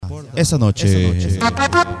esa noche.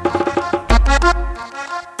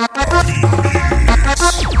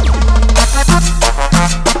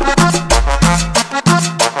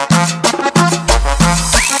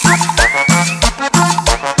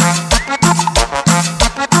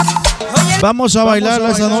 Vamos a bailar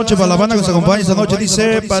esta noche para la banda que nos acompaña esta noche.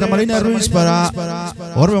 Dice para Marina Ruiz, para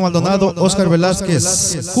Orbe Maldonado, Oscar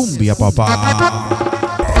Velázquez, Cumbia, papá.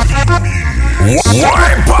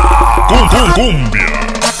 Cumbia.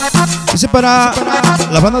 Dice para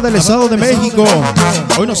la banda del Estado de México,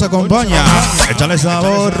 hoy nos acompaña. Échale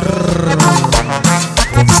sabor.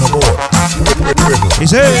 Con sabor.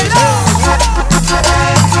 Dice.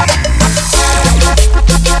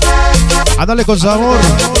 Ándale con sabor.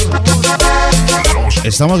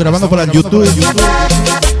 Estamos grabando para el YouTube.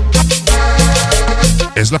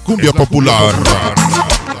 Es la cumbia popular.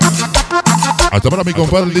 Hasta para mi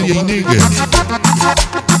compadre DJ Nigel.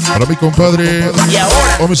 Para mi compadre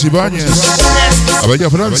Gómez Ibáñez. A Bella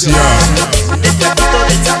Francia.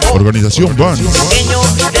 Organización Van.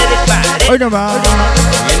 Hoy no va.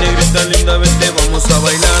 Negrita linda, vente, vamos a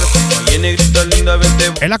bailar. Oye, negrita linda,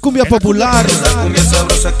 vente. En la cumbia popular. Esta cumbia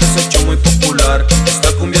sabrosa que se ha hecho muy popular.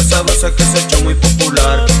 Esta cumbia sabrosa que se ha hecho muy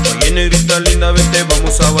popular. Oye, negrita linda, vente,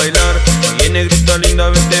 vamos a bailar. Oye, negrita linda,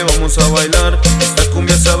 vente, vamos a bailar. Esta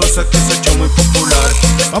cumbia sabrosa que se ha hecho muy popular.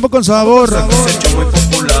 Vamos con sabor. Que se ha hecho muy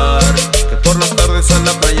popular. Que por las tardes a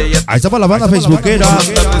la playa ya. Ahí está para la banda facebookera. Por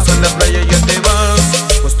las tardes a la playa ya te vas.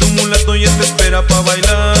 Pues tu mulato ya te espera para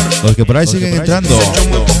bailar. Los que por ahí siguen entrando.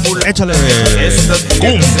 Échale. Esta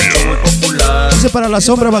cumbia que se ha hecho muy popular. Dice para la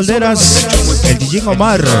sombra Valderas, el DJ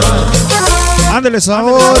Omar. Ándale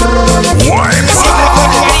sabor.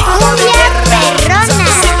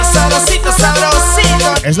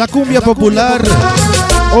 Es la cumbia popular.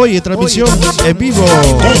 Hoy en transmisión en vivo.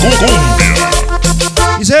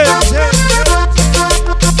 Dice.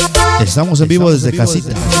 Estamos en vivo desde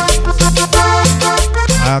casita.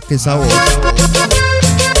 Ah, qué sabor.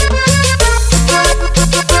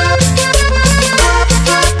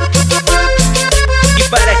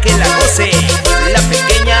 Para que la goce, la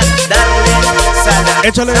pequeña Darle Sala.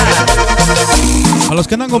 Échale. A los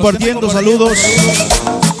que andan compartiendo, saludos.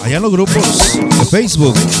 Allá en los grupos de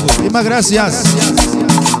Facebook. Muchísimas gracias.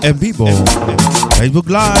 En vivo. Facebook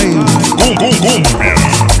Live.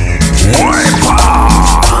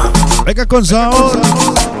 Venga con sabor.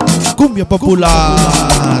 Cumbia popular.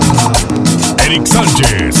 Eric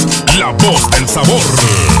Sánchez, la voz del sabor.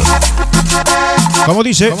 ¿Cómo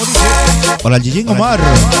dice? Para el DJ Omar.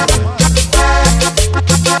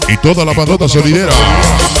 Y toda la bandota sonidera.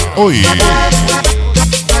 Hoy.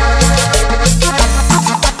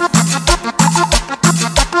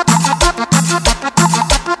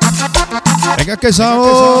 Venga, qué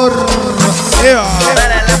sabor. ¡Ea!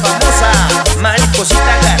 Para la famosa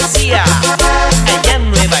Mariposita García, allá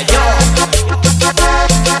en Nueva York.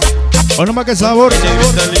 O no más que sabor.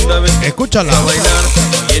 Escúchala.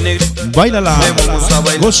 Báilala.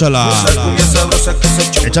 Gózala.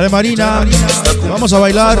 Échale Marina. Vamos a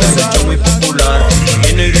bailar.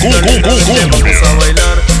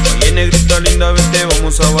 Negrita linda, vente,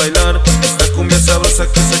 vamos a bailar. Esta cumbia sabrosa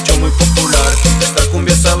que se ha hecho muy popular. Esta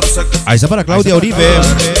cumbia sabrosa que. Ahí está para Claudia Uribe.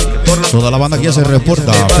 Toda la banda que ya se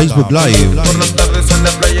reporta. Facebook Live. Por las tardes en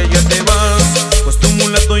la playa ya te vas. Pues tu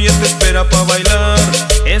mulato ya te espera para bailar.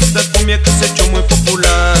 Esta cumbia que se ha hecho muy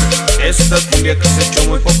popular. Esta cumbia que se ha hecho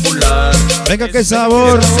muy popular. Venga, qué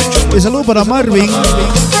sabor. Y saludo para Marvin.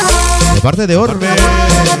 De parte de Orbe.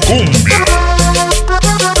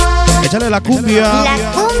 Échale la cumbia.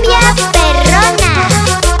 La cumbia perrona.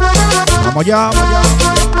 Vamos allá, vamos allá.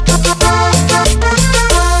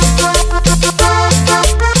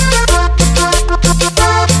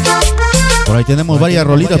 Por ahí tenemos varias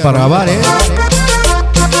rolitas para grabar, ¿eh?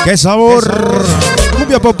 ¡Qué sabor!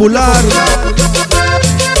 Cumbia popular.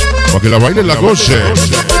 Para que la baile la goce.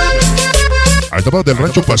 Ahí está para del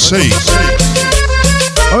rancho Pasey.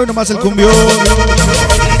 Hoy nomás el cumbión.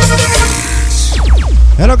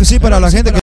 Claro que sí, para la gente que